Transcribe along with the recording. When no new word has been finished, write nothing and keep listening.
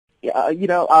Yeah,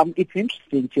 it's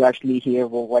interesting to actually hear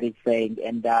what he's saying,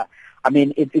 and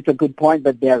it's a good point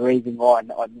that they're raising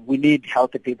on we need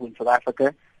healthy people in South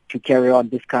Africa to carry on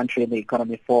this country and the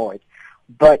economy forward.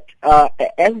 But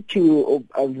as to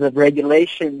the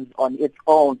regulations on its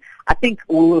own, I think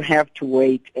we will have to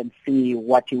wait and see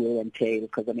what it will entail,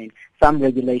 because, some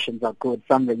regulations are good,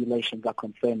 some regulations are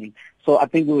concerning. So I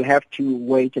think we'll have to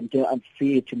wait and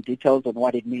see it in details on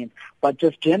what it means. But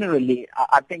just generally,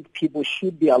 I think people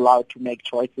should be allowed to make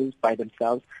choices by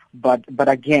themselves. But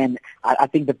again, I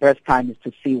think the best time is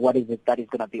to see what is it that is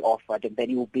going to be offered, and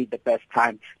then it will be the best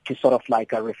time to sort of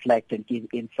reflect and give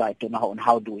insight on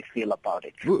how do we feel about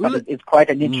it. But it's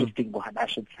quite an interesting one, I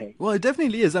should say. Well, it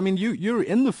definitely is. You're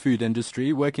in the food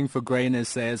industry, working for Grain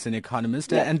SA as an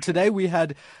economist, yes. And today we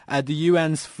had the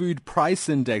UN's food price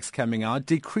index coming out,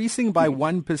 decreasing by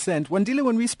 1%. Wandile,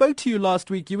 when we spoke to you last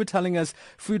week, you were telling us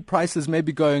food prices may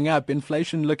be going up,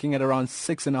 inflation looking at around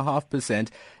 6.5%.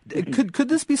 Could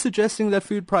this be suggesting that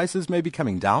food prices may be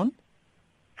coming down?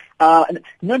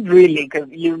 Not really, because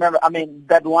you remember,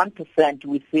 that 1%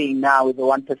 we're seeing now is a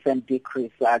 1%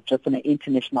 decrease just on the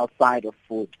international side of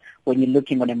food when you're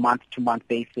looking on a month-to-month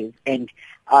basis. And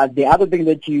the other thing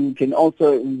that you can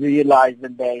also realize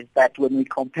in there is that when we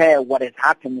compare what has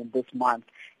happened in this month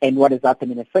and what has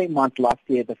happened in the same month last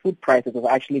year, the food prices have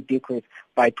actually decreased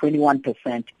by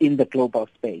 21% in the global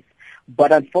space.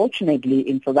 But unfortunately,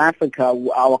 in South Africa,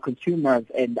 our consumers,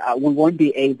 and we won't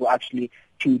be able actually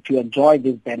to enjoy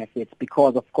these benefits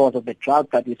because, of course, of the drought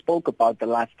that we spoke about the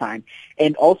last time,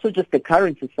 and also just the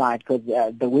currency side, because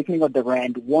the weakening of the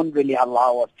rand won't really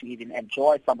allow us to even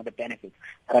enjoy some of the benefits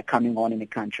that are coming on in the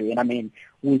country. And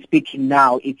we're speaking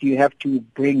now, if you have to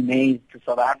bring maize to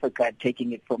South Africa,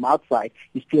 taking it from outside,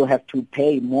 you still have to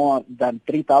pay more than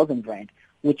 3,000 rand,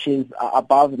 which is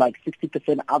above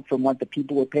 60% up from what the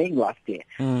people were paying last year.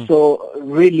 So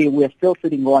really, we're still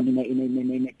sitting on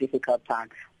in a difficult time.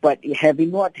 But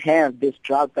having not had this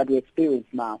drought that we experience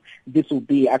now, this will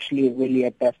be actually really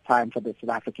a best time for the South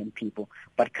African people.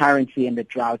 But currency and the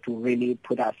drought will really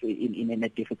put us in a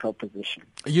difficult position.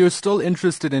 You're still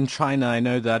interested in China. I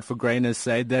know that for Grain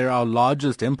SA, they're our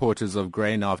largest importers of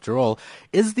grain after all.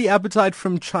 Is the appetite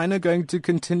from China going to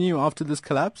continue after this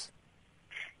collapse?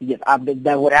 Yes,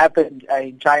 that what happened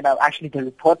in China, actually the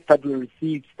reports that we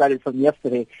received started from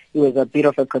yesterday, it was a bit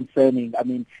of a concerning.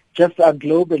 Just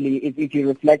globally, if you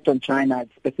reflect on China,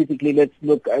 specifically let's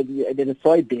look at the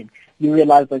soybean, you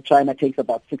realize that China takes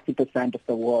about 60% of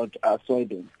the world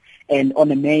soybeans. And on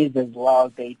the maize as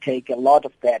well, they take a lot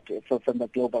of that from the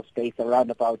global space,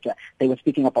 around about, they were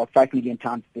speaking about 5 million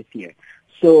tons this year.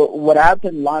 So what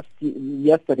happened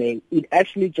yesterday, it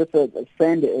actually just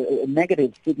sent a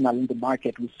negative signal in the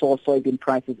market. We saw soybean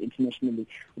prices internationally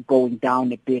going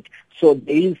down a bit. So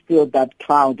there is still that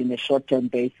cloud in a short-term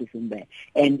basis in there.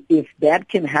 And if that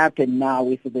can happen now,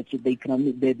 if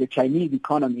the Chinese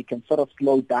economy can sort of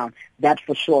slow down, that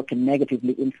for sure can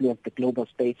negatively influence the global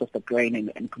space of the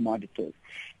grain and commodities.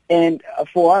 And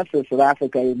for us in South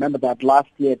Africa, remember that last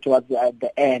year towards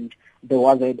the end, there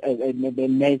was a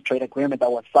maize trade agreement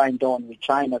that was signed on with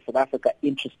China, South Africa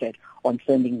interested on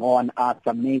sending on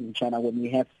some maize in China when we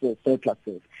have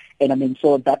surpluses. And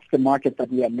so that's the market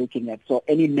that we are looking at. So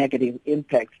any negative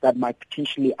impacts that might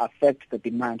potentially affect the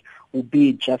demand will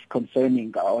be just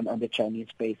concerning on the Chinese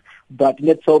space. But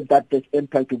let's hope that this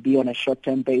impact will be on a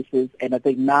short-term basis. And I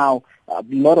think now a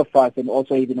lot of us, and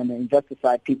also even on the investor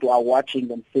side, people are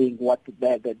watching and seeing what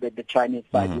the Chinese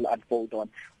side will unfold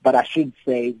on. But I should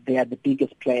say they are the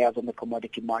biggest players on the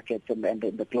commodity markets and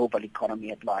the global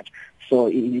economy at large. So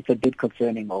it's a bit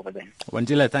concerning over there.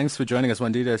 Wandile, thanks for joining us.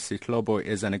 Wandile Sihlobo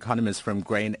is an economist from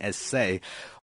Grain SA.